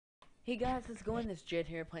Hey guys, how's it going? This Jed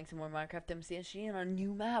here playing some more Minecraft MCSG on a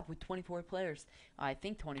new map with 24 players. I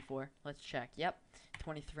think 24. Let's check. Yep,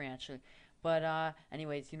 23 actually. But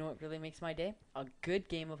anyways, you know what really makes my day? A good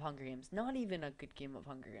game of Hunger Games. Not even a good game of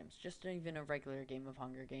Hunger Games. Just even a regular game of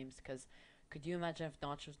Hunger Games. Because could you imagine if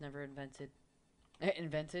Notch was never invented?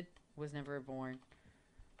 Invented? Was never born.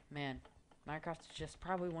 Man, Minecraft is just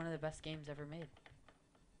probably one of the best games ever made.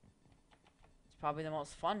 It's probably the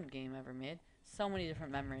most fun game ever made. So many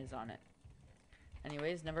different memories on it.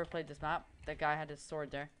 Anyways, never played this map. That guy had his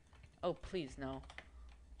sword there. Oh, please, no.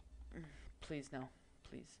 Please, no.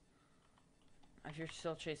 Please. If you're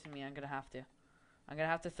still chasing me, I'm gonna have to. I'm gonna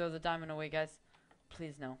have to throw the diamond away, guys.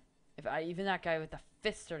 Please, no. Even that guy with the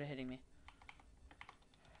fist started hitting me.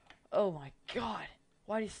 Oh my god.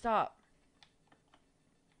 Why'd he stop?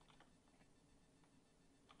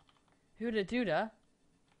 Huda Duda?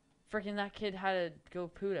 Freaking that kid had to go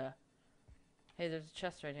Puda. Hey, there's a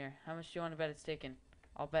chest right here. How much do you want to bet it's taken?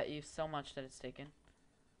 I'll bet you so much that it's taken.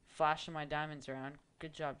 Flashing my diamonds around.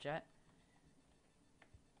 Good job, Jet.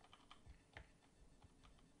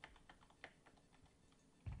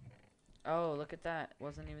 Oh, look at that.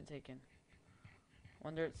 Wasn't even taken.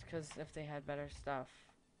 Wonder it's because if they had better stuff.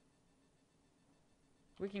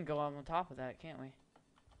 We can go on top of that, can't we?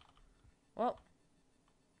 Well,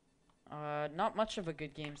 not much of a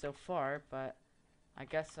good game so far, but I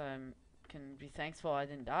guess can be thankful I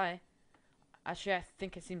didn't die. Actually, I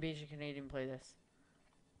think I've seen Beijing Canadian play this.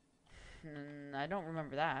 I don't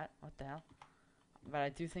remember that. What the hell? But I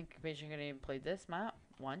do think Beijing Canadian played this map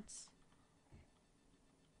once.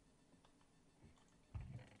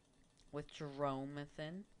 With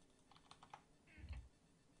Jeromathan.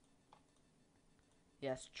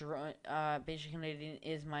 Yes, Beijing Canadian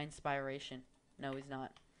is my inspiration. No, he's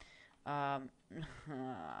not. I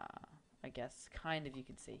guess, kind of, you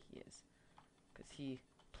could say he is. Because he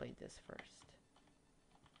played this first.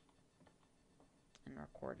 And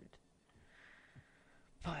recorded.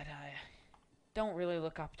 But I don't really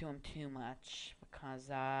look up to him too much. Because,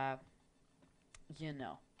 you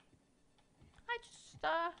know.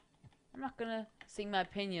 I'm not gonna sing my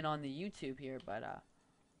opinion on the YouTube here, but,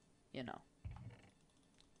 you know.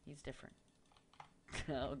 He's different.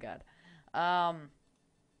 Oh, God.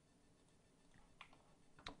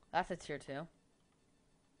 That's a tier 2.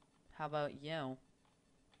 How about you?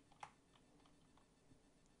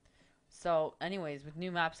 So, anyways, with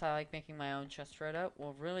new maps, I like making my own chest route out.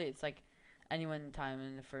 Well, really, it's like any one time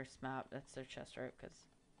in the first map, that's their chest route, because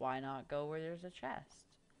why not go where there's a chest?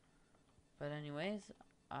 But anyways,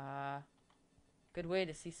 good way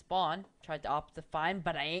to see spawn. Tried to opt to find,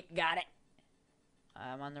 but I ain't got it.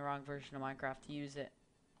 I'm on the wrong version of Minecraft to use it.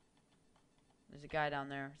 There's a guy down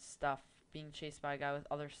there, stuff, being chased by a guy with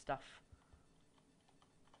other stuff.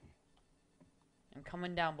 I'm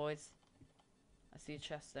coming down, boys. I see a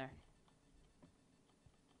chest there.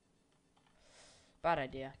 Bad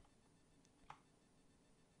idea.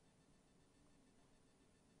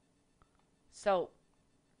 So,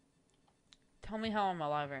 tell me how I'm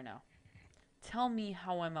alive right now. Tell me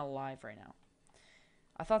how I'm alive right now.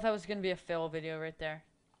 I thought that was going to be a fail video right there.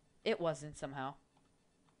 It wasn't somehow.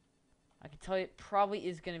 I can tell you it probably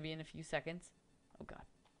is going to be in a few seconds. Oh, God.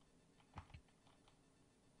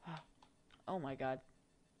 Oh, my God.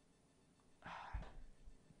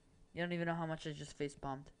 You don't even know how much I just face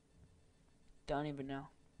bombed. Don't even know.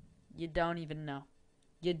 You don't even know.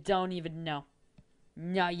 You don't even know.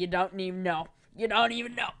 No, you don't even know. You don't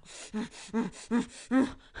even know. I'm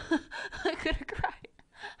gonna cry.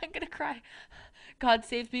 I'm gonna cry. God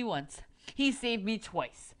saved me once. He saved me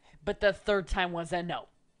twice. But the third time was a no.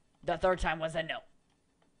 The third time was a no.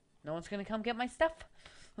 No one's gonna come get my stuff.